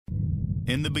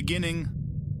In the beginning,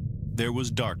 there was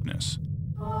darkness.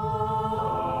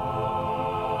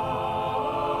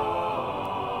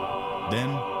 Then,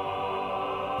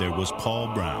 there was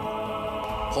Paul Brown.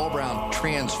 Paul Brown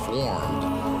transformed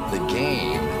the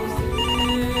game.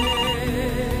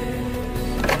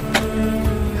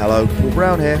 Hello, Paul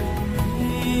Brown here.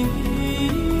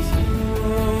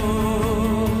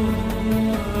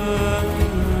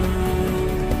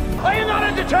 Are you not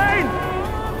entertained?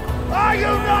 Are you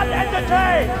not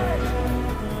entertained?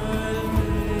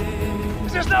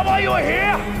 Is this not why you are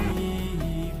here?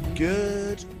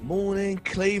 Good morning,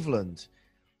 Cleveland.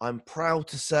 I'm proud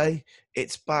to say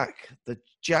it's back, the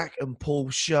Jack and Paul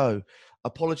show.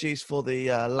 Apologies for the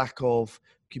lack of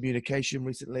communication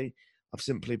recently. I've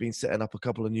simply been setting up a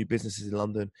couple of new businesses in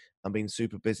London and been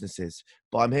super businesses.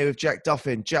 But I'm here with Jack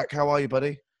Duffin. Jack, how are you,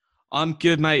 buddy? I'm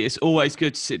good, mate. It's always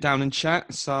good to sit down and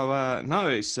chat. So,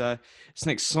 it's an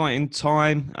exciting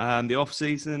time. The off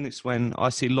season, it's when I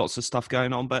see lots of stuff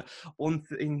going on. But one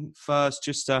thing first,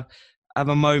 just to have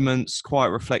a moment's quiet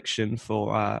reflection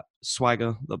for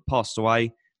Swagger that passed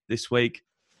away this week.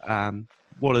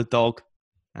 What a dog,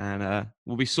 and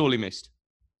will be sorely missed.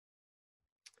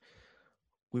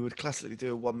 We would classically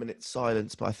do a 1 minute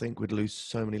silence, but I think we'd lose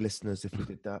so many listeners if we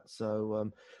did that. So,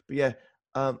 but yeah.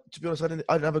 To be honest, I didn't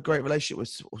have a great relationship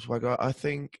with Swagger. I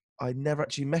think I never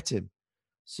actually met him.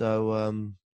 So,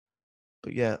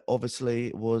 but yeah, obviously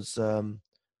it was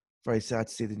very sad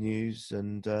to see the news,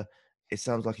 and it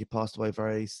sounds like he passed away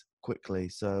very quickly.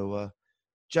 So,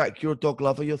 Jack, you're a dog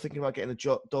lover. You're thinking about getting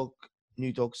a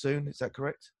new dog soon. Is that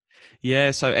correct?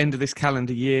 Yeah, so end of this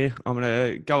calendar year, I'm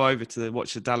going to go over to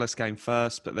watch the Dallas game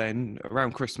first, but then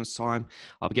around Christmas time,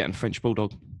 I'll be getting a French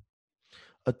Bulldog.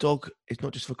 A dog is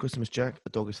not just for Christmas, Jack. A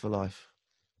dog is for life.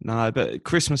 No, but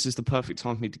Christmas is the perfect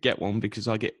time for me to get one because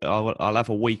I'll have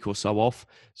a week or so off,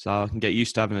 so I can get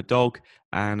used to having a dog,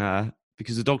 and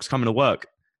because the dog's coming to work.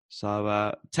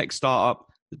 So tech startup,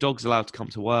 the dog's allowed to come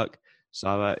to work,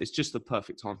 so it's just the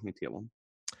perfect time for me to get one.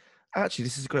 Actually,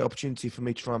 this is a great opportunity for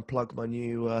me to try and plug my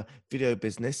new video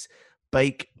business,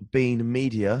 Bake Bean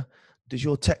Media. Does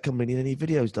your tech company need any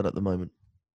videos done at the moment?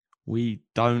 We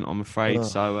don't, I'm afraid. Oh.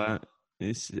 So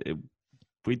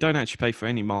we don't actually pay for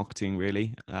any marketing,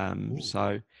 really.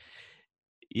 So,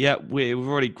 yeah, we've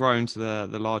already grown to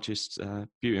the largest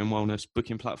beauty and wellness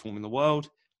booking platform in the world.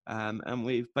 And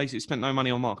we've basically spent no money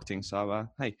on marketing. So,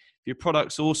 hey, if your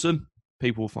product's awesome,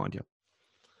 people will find you.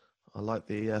 I like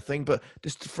the thing, but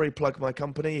just to free plug my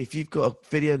company, if you've got a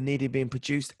video needing being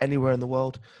produced anywhere in the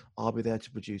world, I'll be there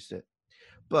to produce it.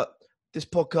 But this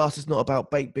podcast is not about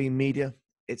Baked Bean Media.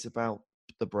 It's about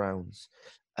the Browns.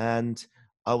 And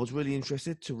I was really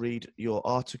interested to read your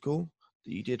article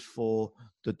that you did for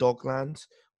the Dogland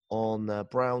on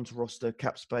Browns roster,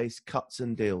 cap space, cuts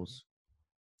and deals.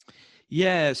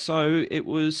 Yeah, so it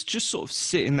was just sort of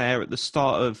sitting there at the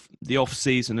start of the off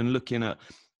season and looking at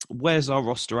where's our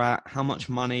roster at, how much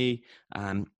money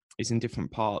is in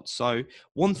different parts. So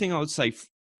one thing I would say,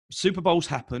 Super Bowls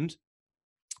happened.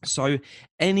 So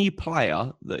any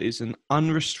player that is an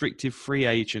unrestricted free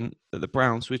agent at the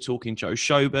Browns, we're talking Joe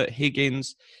Schobert,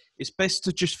 Higgins, it's best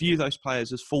to just view those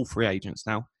players as full free agents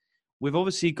now. We've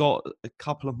obviously got a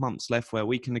couple of months left where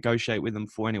we can negotiate with them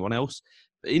for anyone else.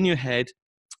 But in your head,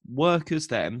 work as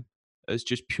them as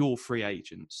just pure free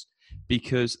agents,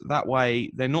 because that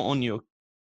way they're not on your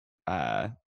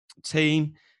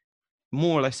team.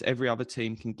 More or less every other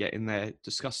team can get in there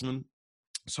discussing them.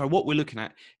 So what we're looking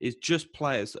at is just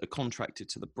players that are contracted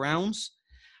to the Browns.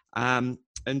 And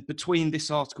between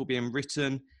this article being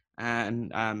written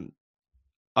and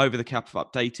Over the Cap have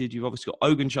updated, you've obviously got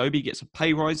Ogunjobi gets a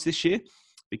pay rise this year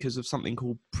because of something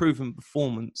called Proven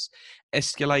Performance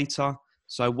Escalator.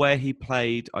 So where he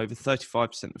played over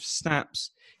 35% of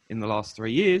snaps in the last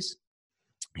 3 years,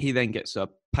 he then gets a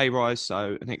pay rise,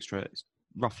 so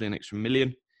roughly an extra $1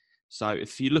 million. So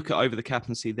if you look at Over the Cap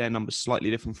and see their numbers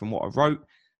slightly different from what I wrote,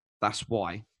 that's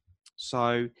why.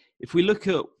 So if we look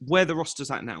at where the roster's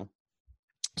at now,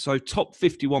 so top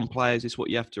 51 players is what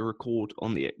you have to record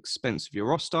on the expense of your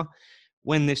roster.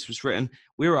 When this was written,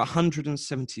 we were at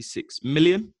 176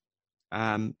 million.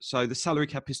 So the salary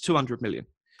cap is 200 million.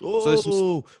 Oh,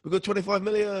 so we've got 25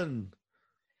 million.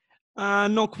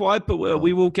 Not quite, but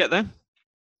we will get there.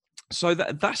 So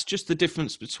that's just the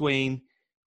difference between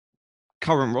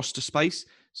current roster space.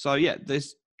 So yeah,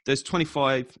 there's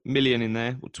 25 million in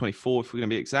there, or 24 if we're going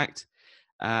to be exact.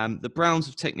 The Browns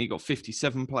have technically got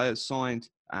 57 players signed,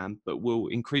 but we'll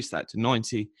increase that to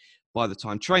 90 by the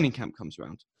time training camp comes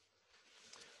around.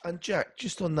 And Jack,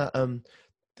 just on that,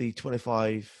 the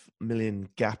 25 million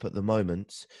gap at the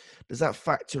moment, does that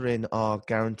factor in our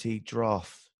guaranteed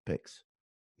draft picks?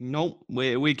 No,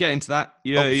 we're getting to that.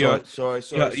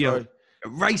 Sorry.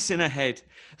 Racing ahead.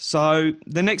 So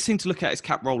the next thing to look at is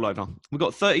cap rollover. We've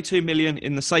got 32 million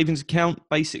in the savings account,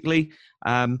 basically.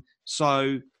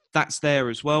 So that's there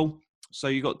as well. So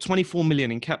you've got 24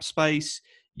 million in cap space.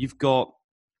 You've got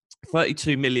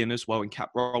 32 million as well in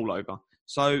cap rollover.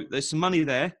 So there's some money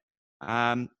there.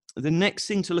 The next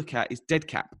thing to look at is dead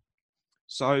cap.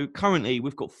 So currently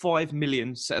we've got 5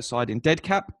 million set aside in dead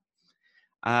cap.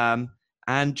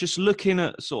 And just looking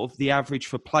at sort of the average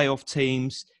for playoff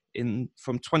teams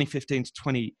from 2015 to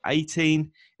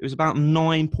 2018, it was about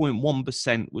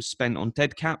 9.1% was spent on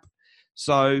dead cap.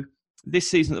 So this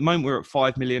season, at the moment, we're at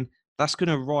 5 million. That's going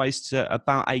to rise to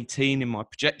about 18 in my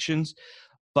projections.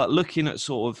 But looking at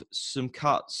sort of some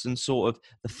cuts and sort of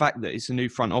the fact that it's a new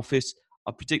front office,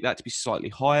 I predict that to be slightly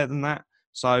higher than that.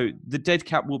 So the dead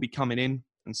cap will be coming in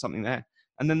and something there.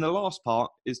 And then the last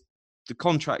part is the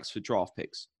contracts for draft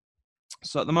picks.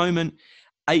 So at the moment,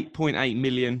 8.8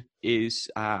 million is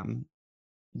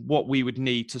what we would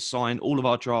need to sign all of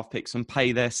our draft picks and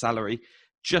pay their salary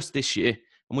just this year.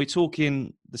 And we're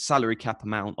talking the salary cap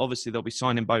amount. Obviously, they'll be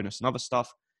signing bonus and other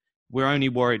stuff. We're only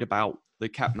worried about the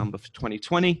cap number for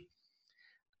 2020.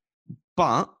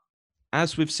 But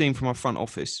as we've seen from our front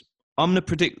office, I'm going to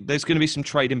predict there's going to be some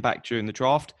trading back during the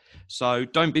draft. So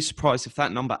don't be surprised if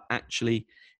that number actually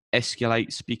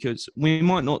escalates, because we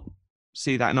might not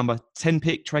see that number 10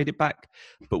 pick traded back,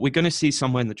 but we're going to see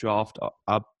somewhere in the draft.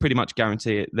 I pretty much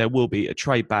guarantee it. There will be a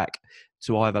trade back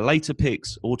to either later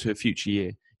picks or to a future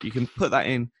year. You can put that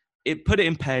in. Put it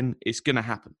in pen. It's going to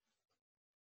happen.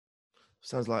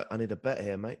 Sounds like I need a bet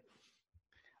here, mate.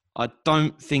 I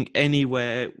don't think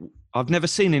anywhere. I've never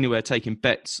seen anywhere taking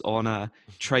bets on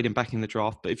trading back in the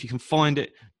draft. But if you can find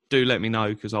it, do let me know,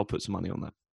 because I'll put some money on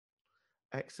that.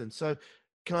 Excellent. So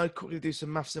can I quickly do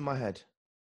some maths in my head?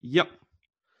 Yep.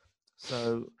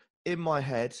 So in my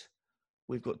head,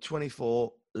 we've got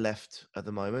 24 left at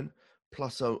the moment,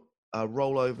 plus a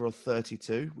rollover of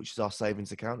 32, which is our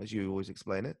savings account, as you always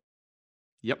explain it.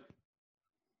 Yep.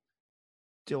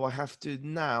 Do I have to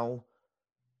now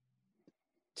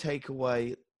take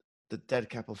away the dead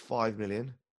cap of 5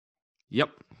 million? Yep.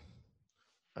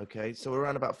 Okay, so we're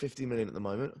around about 50 million at the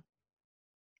moment.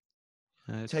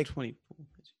 Take 24.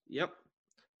 Yep.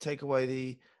 Take away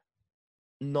the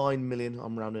 9 million,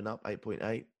 I'm rounding up,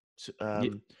 8.8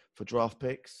 for draft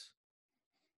picks.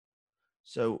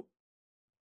 So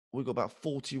we've got about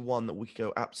 41 that we could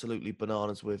go absolutely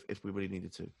bananas with if we really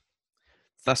needed to.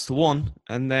 That's the one.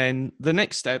 And then the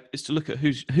next step is to look at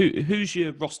who's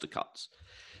your roster cuts.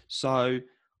 So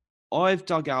I've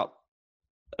dug out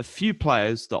a few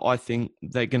players that I think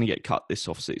they're going to get cut this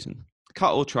offseason,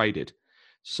 cut or traded.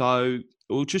 So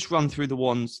we'll just run through the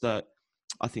ones that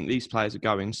I think these players are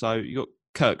going. So you've got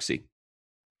Kirksey.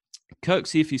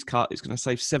 Kirksey, if he's cut, is going to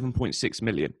save 7.6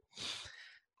 million.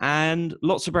 And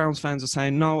lots of Browns fans are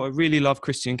saying, no, I really love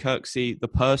Christian Kirksey, the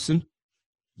person.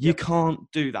 You can't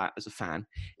do that as a fan.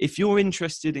 If you're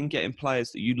interested in getting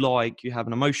players that you like, you have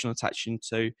an emotional attachment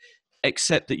to,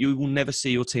 accept that you will never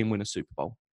see your team win a Super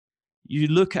Bowl. You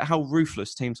look at how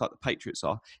ruthless teams like the Patriots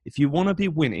are. If you want to be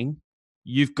winning,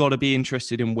 you've got to be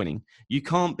interested in winning. You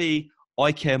can't be,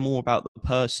 I care more about the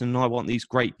person. I want these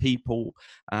great people.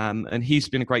 And he's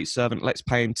been a great servant. Let's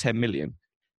pay him 10 million.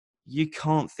 You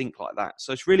can't think like that.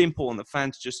 So it's really important that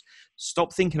fans just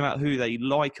stop thinking about who they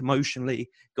like emotionally.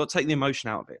 Got to take the emotion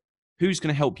out of it. Who's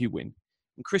going to help you win?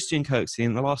 And Christian Kirksey,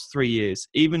 in the last 3 years,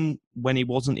 even when he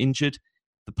wasn't injured,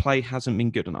 the play hasn't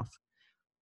been good enough.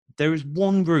 There is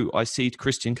one route I see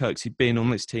Christian Kirksey being on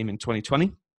this team in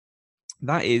 2020.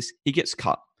 That is, he gets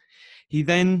cut.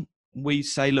 We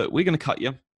say, look, we're going to cut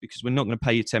you because we're not going to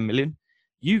pay you 10 million.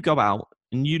 You go out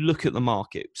and you look at the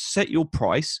market, set your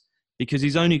price, because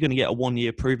he's only going to get a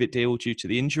 1-year prove-it deal due to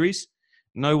the injuries.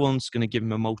 No one's going to give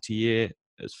him a multi-year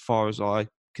as far as I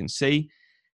can see.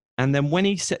 And then when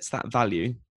he sets that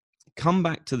value, come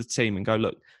back to the team and go,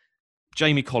 look,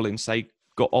 Jamie Collins, say,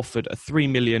 got offered a 3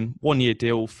 million 1-year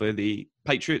deal for the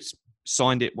Patriots,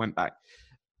 signed it, went back.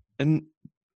 And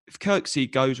if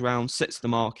Kirksey goes around, sets the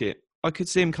market, I could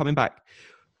see him coming back.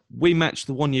 We match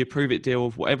the 1-year prove-it deal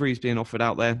of whatever he's being offered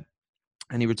out there,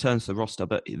 and he returns to the roster.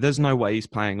 But there's no way he's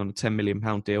playing on a £10 million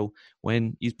deal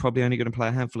when he's probably only going to play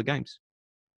a handful of games.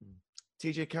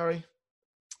 TJ Carey?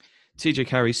 TJ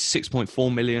Carey's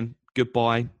 6.4 million.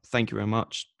 Goodbye. Thank you very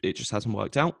much. It just hasn't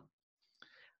worked out.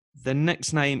 The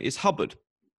next name is Hubbard.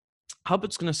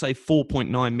 Hubbard's going to save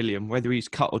 4.9 million, whether he's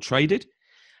cut or traded.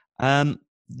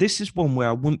 This is one where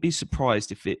I wouldn't be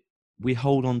surprised if we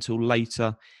hold on till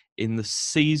later in the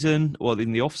season or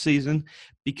in the off season,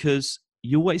 because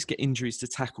you always get injuries to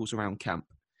tackles around camp.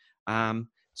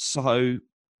 So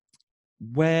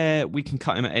where we can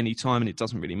cut him at any time and it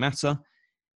doesn't really matter,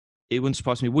 it wouldn't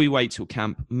surprise me. We wait till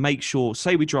camp, make sure,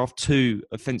 say we draft 2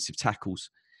 offensive tackles,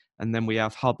 and then we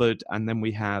have Hubbard, and then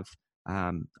we have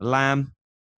Lamb,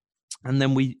 and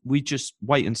then we just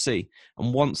wait and see.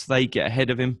 And once they get ahead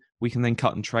of him, we can then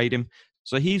cut and trade him.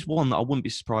 So he's one that I wouldn't be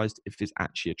surprised if it's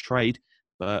actually a trade,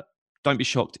 but don't be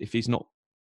shocked if he's not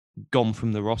gone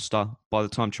from the roster by the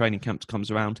time training camp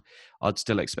comes around. I'd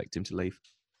still expect him to leave.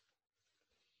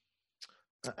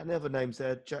 Any other names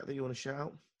there, Jack, that you want to shout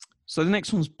out? So the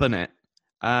next one's Burnett.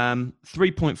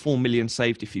 3.4 million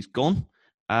saved if he's gone.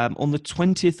 On the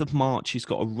 20th of March, he's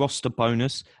got a roster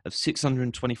bonus of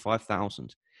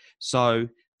 625,000. So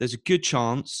there's a good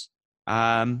chance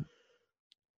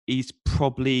he's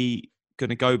probably going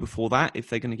to go before that if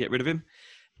they're going to get rid of him.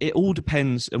 It all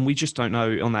depends, and we just don't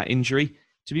know on that injury.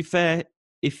 To be fair,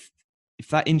 if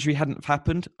that injury hadn't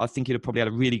happened, I think he'd have probably had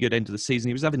a really good end of the season.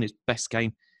 He was having his best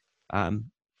game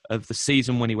of the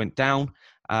season when he went down.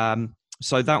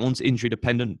 So that one's injury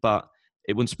dependent, but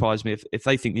it wouldn't surprise me if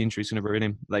they think the injury is going to ruin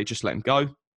him, they just let him go.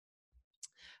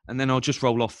 And then I'll just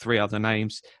roll off 3 other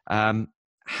names.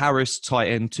 Harris, tight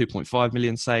end, 2.5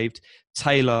 million saved.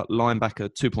 Taylor, linebacker,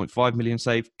 2.5 million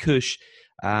saved. Cush,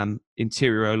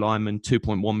 interior lineman,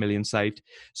 2.1 million saved.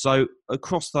 So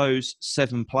across those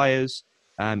 7 players,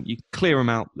 you clear them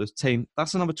out the team.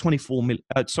 That's another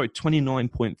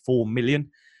 29.4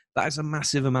 million. That is a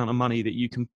massive amount of money that you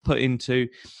can put into.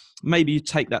 Maybe you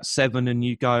take that 7 and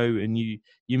you go and you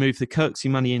move the Kirksey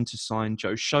money in to sign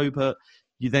Joe Schobert.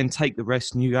 You then take the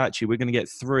rest and you go, actually, we're going to get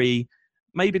 3,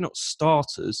 maybe not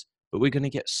starters, but we're going to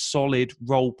get solid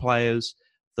role players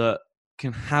that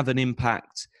can have an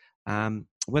impact,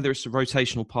 whether it's a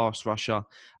rotational pass rusher,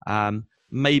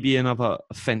 maybe another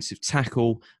offensive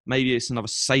tackle, maybe it's another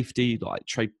safety like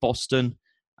Trey Boston,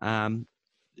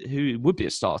 who would be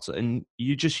a starter, and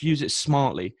you just use it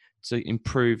smartly to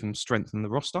improve and strengthen the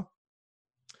roster.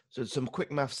 So some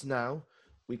quick maths now.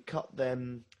 We cut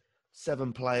them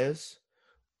 7 players,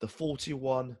 the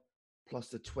 41 plus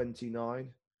the 29,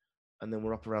 and then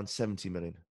we're up around 70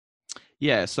 million.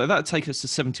 Yeah, so that would take us to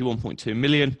 71.2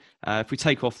 million. If we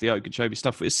take off the Ogunjobi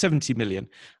stuff, it's 70 million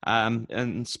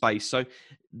in space. So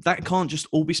that can't just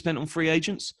all be spent on free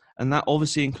agents, and that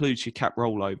obviously includes your cap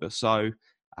rollover. So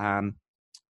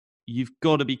you've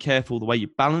got to be careful the way you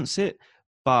balance it.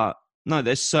 But no,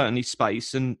 there's certainly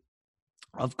space. And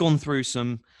I've gone through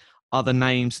some other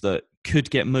names that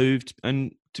could get moved.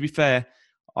 And to be fair,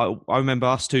 I remember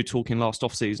us 2 talking last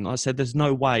offseason. I said there's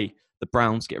no way the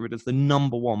Browns get rid of the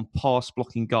number 1 pass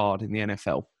blocking guard in the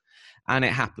NFL. And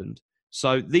it happened.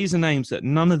 So these are names that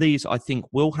none of these I think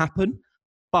will happen.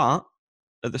 But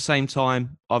at the same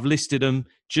time, I've listed them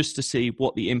just to see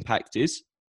what the impact is.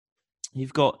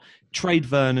 You've got Trade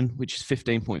Vernon, which is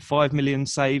 15.5 million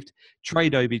saved.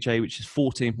 Trade OBJ, which is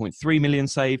 14.3 million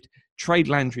saved. Trade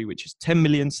Landry, which is 10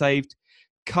 million saved.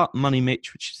 Cut Money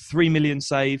Mitch, which is 3 million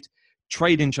saved.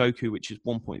 Trade Njoku, which is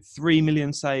 1.3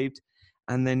 million saved.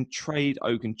 And then trade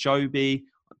Ogunjobi.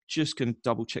 I'm just going to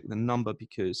double check the number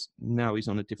because now he's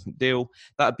on a different deal.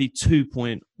 That would be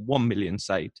 2.1 million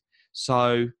saved.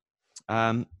 So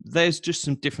there's just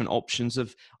some different options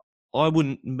of, I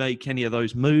wouldn't make any of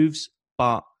those moves,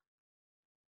 but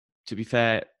to be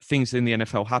fair, things in the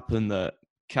NFL happen that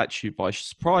catch you by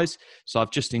surprise. So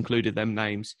I've just included them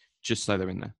names just so they're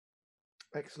in there.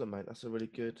 Excellent, mate. That's a really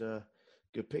good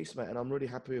piece, mate. And I'm really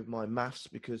happy with my maths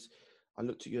because I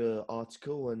looked at your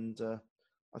article and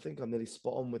I think I'm nearly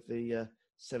spot on with the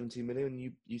 70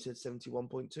 million. You said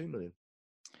 71.2 million.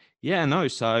 Yeah, no.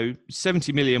 So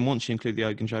 70 million, once you include the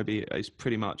Ogunjobi, is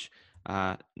pretty much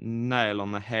nail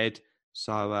on the head.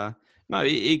 So no,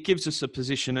 it gives us a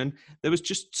position. And there was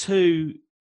just 2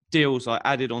 deals I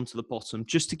added onto the bottom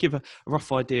just to give a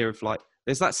rough idea of, like,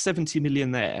 there's that 70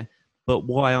 million there, but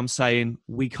why I'm saying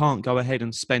we can't go ahead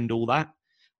and spend all that.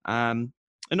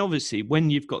 And obviously, when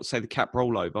you've got, say, the cap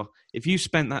rollover, if you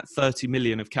spent that 30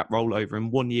 million of cap rollover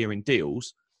in 1 year in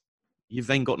deals, you've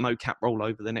then got no cap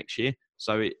rollover the next year.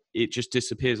 So it just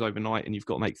disappears overnight and you've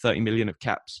got to make 30 million of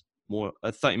caps,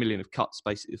 30 million of cuts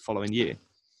basically the following year.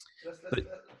 Let's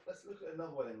look at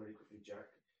another one then really quickly, Jack.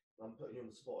 I'm putting you on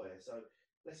the spot here. So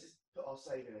let's just put our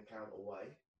saving account away.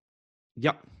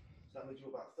 Yep. So that means you're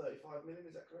about 35 million,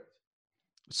 is that correct?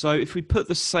 So if we put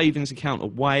the savings account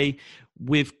away,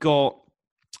 we've got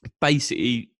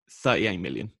basically 38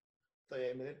 million.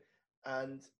 38 million.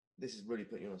 And this is really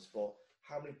putting you on the spot.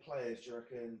 How many players do you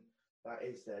reckon that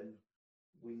is then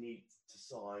we need to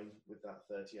sign with that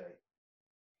 38?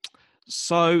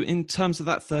 So in terms of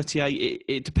that 38,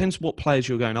 it depends what players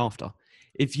you're going after.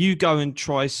 If you go and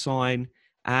try sign,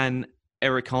 and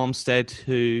Eric Armstead,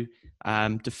 who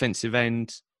defensive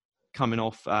end, coming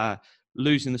off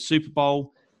losing the Super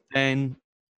Bowl, then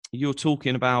you're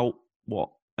talking about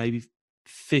maybe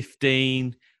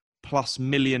 15 plus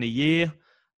million a year,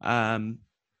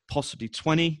 possibly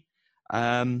 20.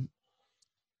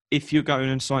 If you're going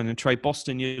and signing and trade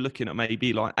Boston, you're looking at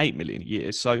maybe like 8 million a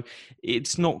year. So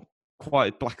it's not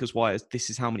quite black as white as this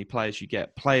is how many players you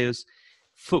get.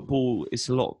 Football is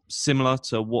a lot similar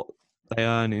to what they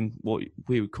earn in what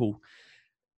we would call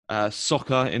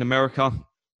soccer in America.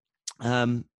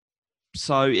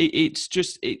 So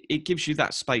it gives you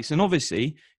that space. And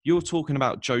obviously, you're talking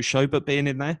about Joe Schobert being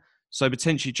in there. So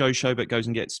potentially Joe Schobert goes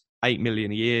and gets 8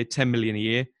 million a year, 10 million a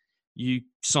year. You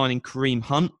signing Kareem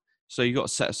Hunt. So you've got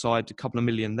to set aside a couple of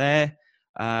million there.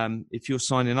 If you're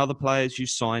signing other players, you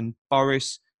sign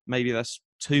Burris. Maybe that's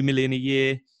 2 million a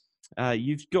year.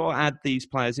 You've got to add these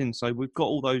players in. So we've got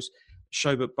all those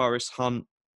Schobert, Burris, Hunt,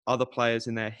 other players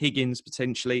in there, Higgins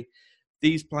potentially.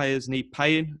 These players need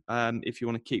paying if you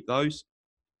want to keep those.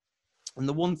 And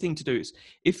the one thing to do is,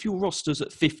 if your roster's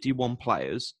at 51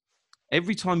 players,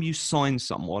 every time you sign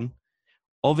someone,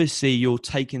 obviously you're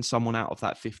taking someone out of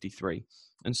that 53.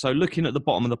 And so looking at the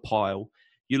bottom of the pile,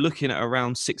 you're looking at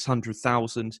around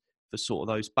 600,000 for sort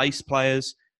of those base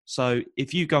players. So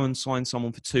if you go and sign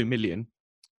someone for 2 million,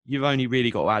 you've only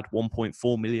really got to add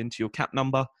 1.4 million to your cap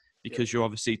number because you're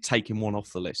obviously taking one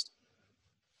off the list.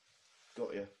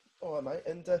 Got you. All right, mate.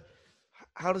 And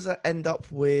how does that end up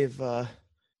with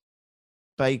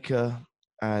Baker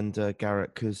and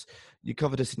Garrett? Because you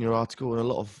covered this in your article, and a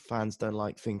lot of fans don't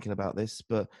like thinking about this,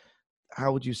 but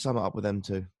how would you sum it up with them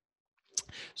two?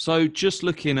 So just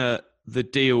looking at the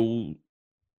deal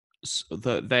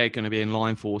that they're going to be in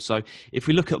line for. So if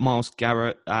we look at Myles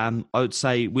Garrett, I would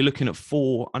say we're looking at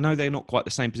 4. I know they're not quite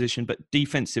the same position, but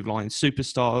defensive line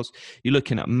superstars. You're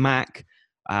looking at Mack,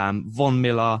 Von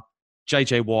Miller,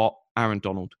 JJ Watt, Aaron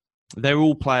Donald. They're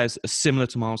all players similar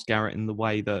to Myles Garrett in the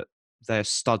way that they're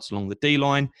studs along the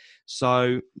D-line.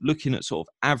 So looking at sort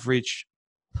of average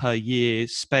per year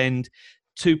spend,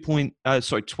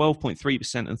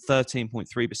 12.3% and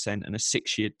 13.3% in a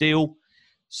 6-year deal.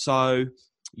 So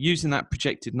using that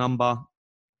projected number,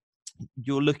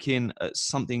 you're looking at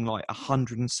something like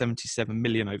 177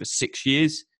 million over 6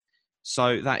 years.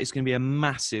 So that is going to be a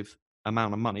massive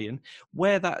amount of money. And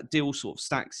where that deal sort of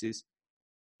stacks is,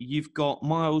 you've got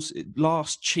Myles'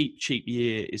 last cheap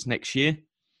year is next year.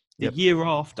 The year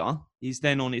after, he's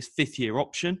then on his 5th year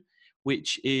option,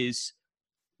 which is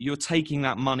you're taking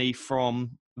that money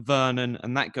from Vernon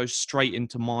and that goes straight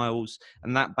into Myles,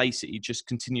 and that basically just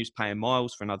continues paying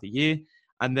Myles for another year.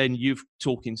 And then you're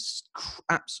talking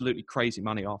absolutely crazy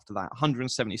money after that.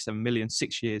 177 million,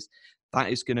 6 years. That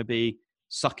is going to be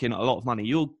sucking a lot of money.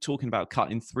 You're talking about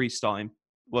cutting 3 starting.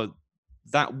 Well,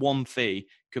 that one fee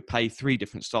could pay 3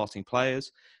 different starting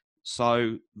players.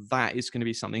 So that is going to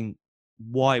be something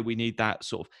why we need that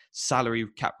sort of salary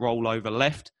cap rollover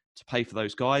left to pay for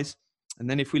those guys. And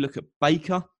then if we look at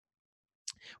Baker,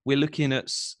 we're looking at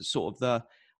sort of the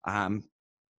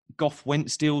Goff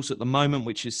Wentz deals at the moment,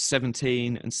 which is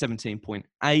 17 and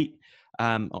 17.8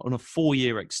 on a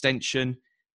 4-year extension.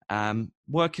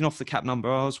 Working off the cap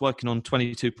number, I was working on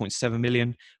 22.7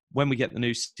 million. When we get the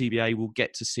new CBA, we'll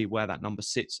get to see where that number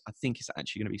sits. I think it's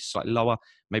actually going to be slightly lower,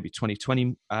 maybe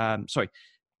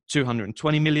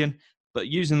 220 million. But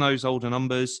using those older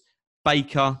numbers,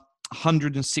 Baker,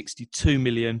 162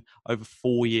 million over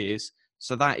 4 years.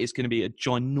 So that is going to be a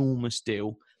ginormous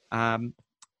deal.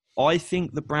 I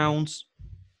think the Browns,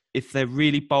 if they're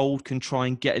really bold, can try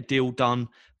and get a deal done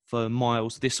for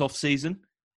Myles this offseason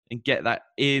and get that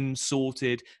in,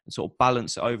 sorted, and sort of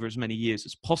balance it over as many years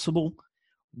as possible.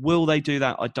 Will they do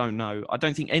that? I don't know. I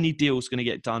don't think any deal is going to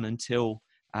get done until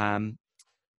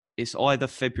it's either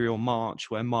February or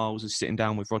March, where Myles is sitting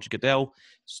down with Roger Goodell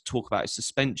to talk about his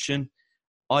suspension.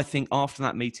 I think after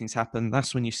that meeting's happened,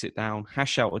 that's when you sit down,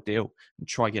 hash out a deal, and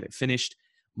try get it finished.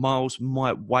 Myles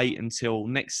might wait until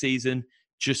next season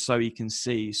just so he can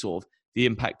see sort of the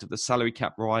impact of the salary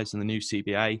cap rise and the new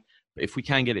CBA. But if we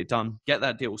can get it done, get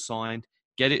that deal signed,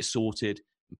 get it sorted,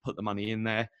 and put the money in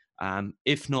there.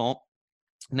 If not,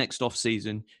 next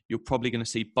off-season, you're probably going to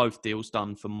see both deals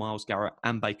done for Myles Garrett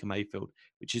and Baker Mayfield,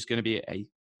 which is going to be an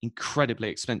incredibly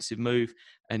expensive move.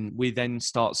 And we then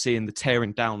start seeing the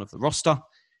tearing down of the roster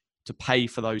to pay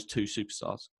for those 2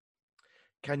 superstars.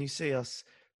 Can you see us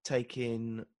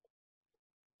taking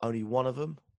only one of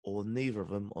them or neither of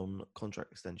them on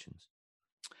contract extensions?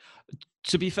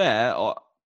 To be fair,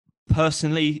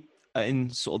 personally, in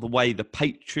sort of the way the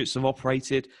Patriots have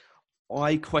operated,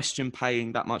 I question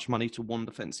paying that much money to one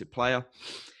defensive player.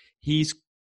 He's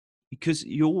because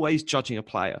you're always judging a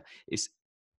player. It's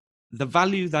the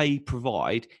value they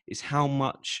provide is how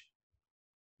much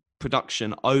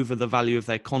production over the value of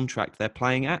their contract they're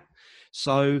playing at.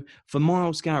 So for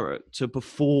Myles Garrett to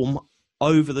perform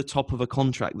over the top of a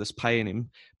contract that's paying him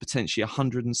potentially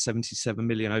 177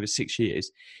 million over 6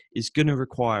 years is going to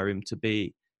require him to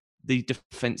be the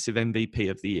defensive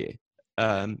MVP of the year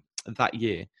that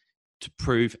year to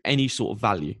prove any sort of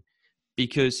value,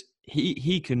 because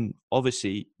he can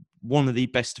obviously one of the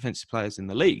best defensive players in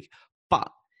the league,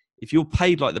 but if you're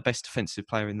paid like the best defensive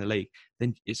player in the league,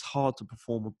 then it's hard to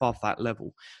perform above that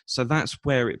level. So that's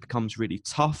where it becomes really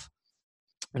tough.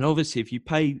 And obviously, if you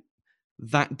pay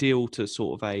that deal to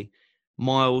sort of a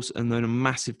Myles and then a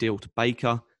massive deal to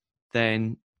Baker,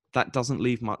 then that doesn't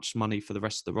leave much money for the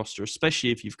rest of the roster,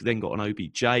 especially if you've then got an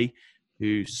OBJ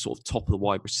who's sort of top of the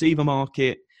wide receiver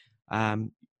market.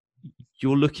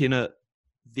 You're looking at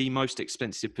the most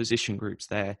expensive position groups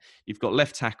there. You've got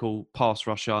left tackle, pass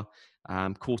rusher,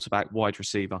 quarterback, wide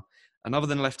receiver. And other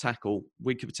than left tackle,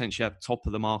 we could potentially have top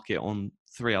of the market on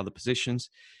 3 other positions,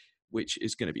 which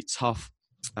is going to be tough.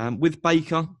 With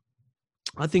Baker,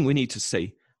 I think we need to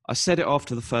see. I said it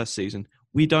after the first season.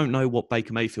 We don't know what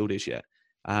Baker Mayfield is yet.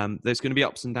 There's going to be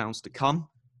ups and downs to come.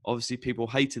 Obviously, people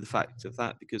hated the fact of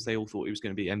that because they all thought he was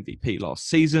going to be MVP last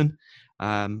season.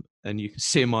 And you can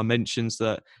see in my mentions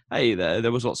that, hey,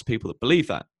 there was lots of people that believe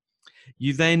that.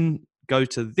 You then go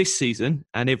to this season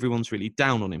and everyone's really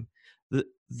down on him.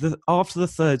 After the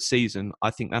 3rd season, I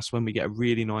think that's when we get a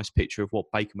really nice picture of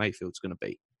what Baker Mayfield's going to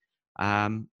be.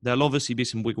 There'll obviously be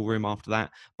some wiggle room after that,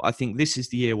 but I think this is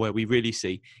the year where we really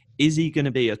see, is he going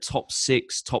to be a top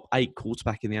 6, top 8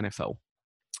 quarterback in the NFL?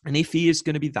 And if he is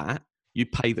going to be that, you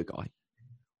pay the guy.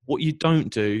 What you don't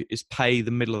do is pay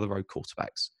the middle of the road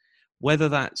quarterbacks, whether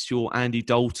that's your Andy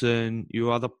Dalton,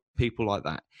 your other people like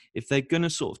that. If they're going to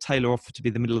sort of tailor off to be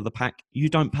the middle of the pack, you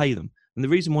don't pay them. And the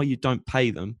reason why you don't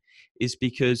pay them is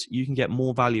because you can get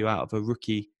more value out of a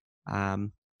rookie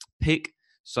pick.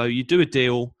 So you do a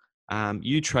deal,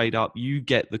 you trade up, you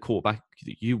get the quarterback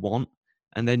that you want,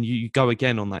 and then you go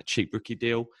again on that cheap rookie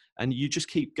deal, and you just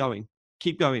keep going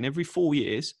every 4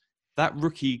 years. That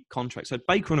rookie contract, so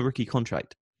Baker on a rookie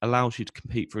contract allows you to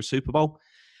compete for a Super Bowl.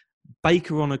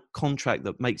 Baker on a contract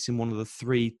that makes him one of the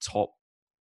 3 top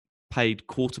paid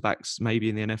quarterbacks maybe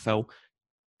in the NFL,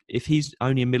 if he's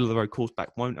only a middle of the road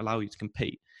quarterback, won't allow you to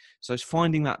compete. So it's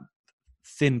finding that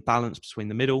thin balance between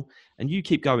the middle, and you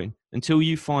keep going until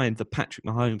you find the Patrick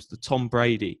Mahomes, the Tom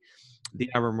Brady, the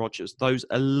Aaron Rodgers, those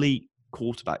elite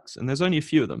quarterbacks. And there's only a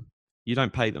few of them. You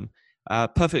don't pay them.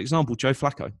 Perfect example, Joe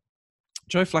Flacco.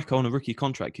 Joe Flacco on a rookie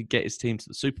contract could get his team to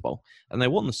the Super Bowl, and they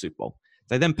won the Super Bowl.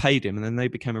 They then paid him, and then they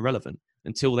became irrelevant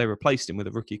until they replaced him with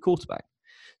a rookie quarterback.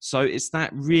 So it's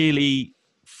that really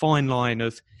fine line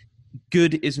of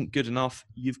good isn't good enough.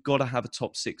 You've got to have a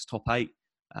top 6, top 8.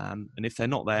 And if they're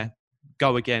not there,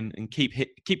 go again and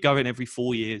keep going every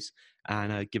 4 years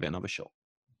and give it another shot.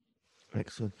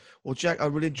 Excellent. Well, Jack, I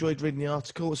really enjoyed reading the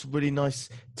article. It's a really nice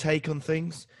take on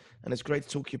things, and it's great to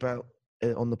talk to you about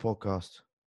it on the podcast.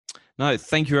 No,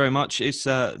 thank you very much. It's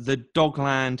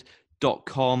thedogland.com.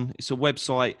 It's a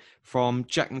website from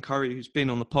Jack McCurry, who's been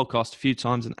on the podcast a few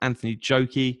times, and Anthony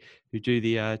Jokey, who do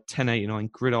the 1089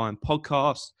 Gridiron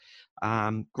podcast.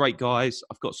 Great guys.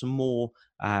 I've got some more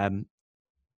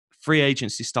free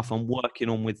agency stuff I'm working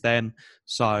on with them.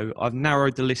 So I've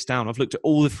narrowed the list down. I've looked at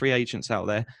all the free agents out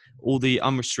there, all the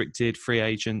unrestricted free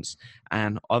agents,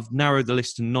 and I've narrowed the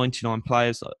list to 99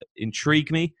 players that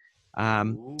intrigue me.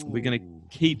 We're going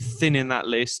to keep thinning that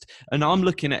list, and I'm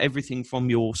looking at everything from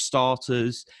your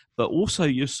starters, but also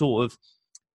your sort of,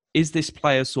 is this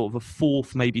player sort of a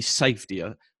 4th maybe safety,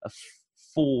 a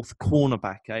 4th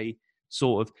cornerback, a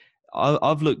sort of,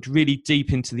 I've looked really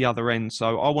deep into the other end,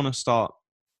 so I want to start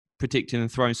predicting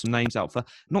and throwing some names out for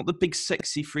not the big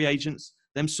sexy free agents,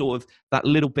 them sort of that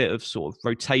little bit of sort of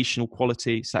rotational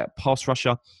quality, say a pass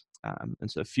rusher,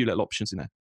 and so a few little options in there.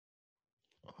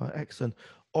 All right, excellent.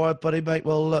 All right, buddy, mate.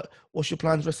 Well, what's your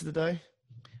plans the rest of the day?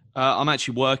 I'm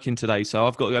actually working today, so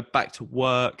I've got to go back to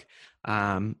work.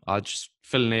 I'm just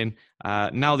filling in.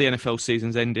 Now the NFL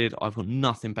season's ended, I've got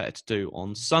nothing better to do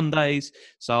on Sundays,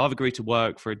 so I've agreed to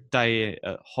work for a day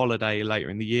at holiday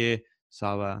later in the year.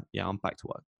 So, yeah, I'm back to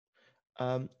work.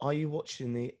 Are you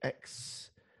watching the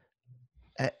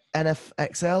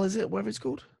NFXL, is it? Whatever it's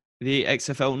called? The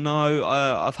XFL, no.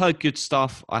 I've heard good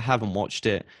stuff. I haven't watched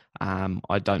it.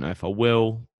 I don't know if I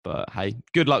will, but hey,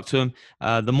 good luck to them.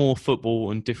 The more football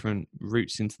and different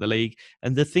routes into the league.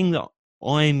 And the thing that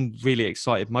I'm really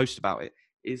excited most about it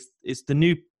is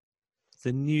the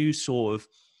new sort of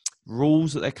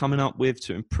rules that they're coming up with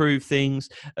to improve things.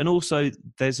 And also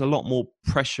there's a lot more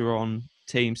pressure on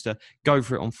teams to go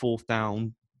for it on 4th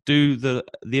down, do the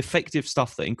effective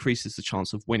stuff that increases the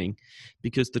chance of winning.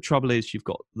 Because the trouble is you've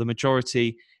got the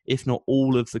majority, if not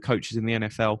all of the coaches in the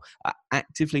NFL are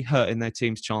actively hurting their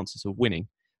team's chances of winning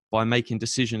by making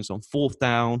decisions on 4th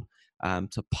down,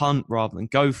 to punt rather than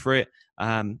go for it.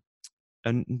 And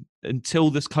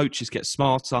until this coaches get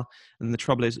smarter, and the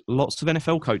trouble is lots of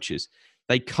NFL coaches,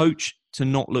 they coach to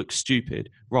not look stupid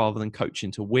rather than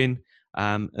coaching to win.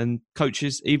 And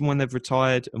coaches, even when they've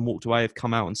retired and walked away, have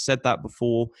come out and said that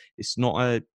before. It's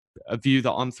not a view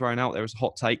that I'm throwing out there as a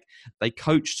hot take. They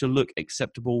coach to look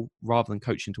acceptable rather than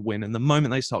coaching to win. And the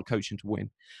moment they start coaching to win,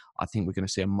 I think we're going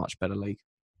to see a much better league.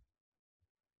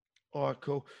 All right,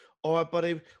 cool. All right,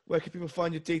 buddy. Where can people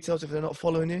find your details if they're not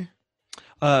following you?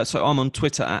 So I'm on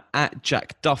Twitter at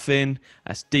Jack Duffin.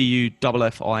 That's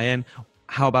DUFFIN.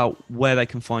 How about where they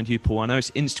can find you, Paul? I know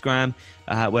it's Instagram,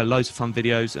 where loads of fun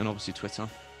videos, and obviously Twitter.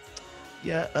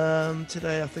 Yeah,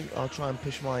 today I think I'll try and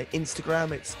push my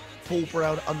Instagram. It's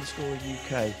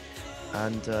paulbrown_UK.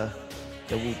 And there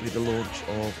will be the launch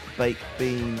of Baked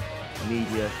Bean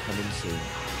Media coming soon.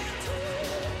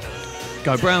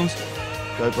 Go Browns.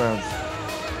 Go Browns.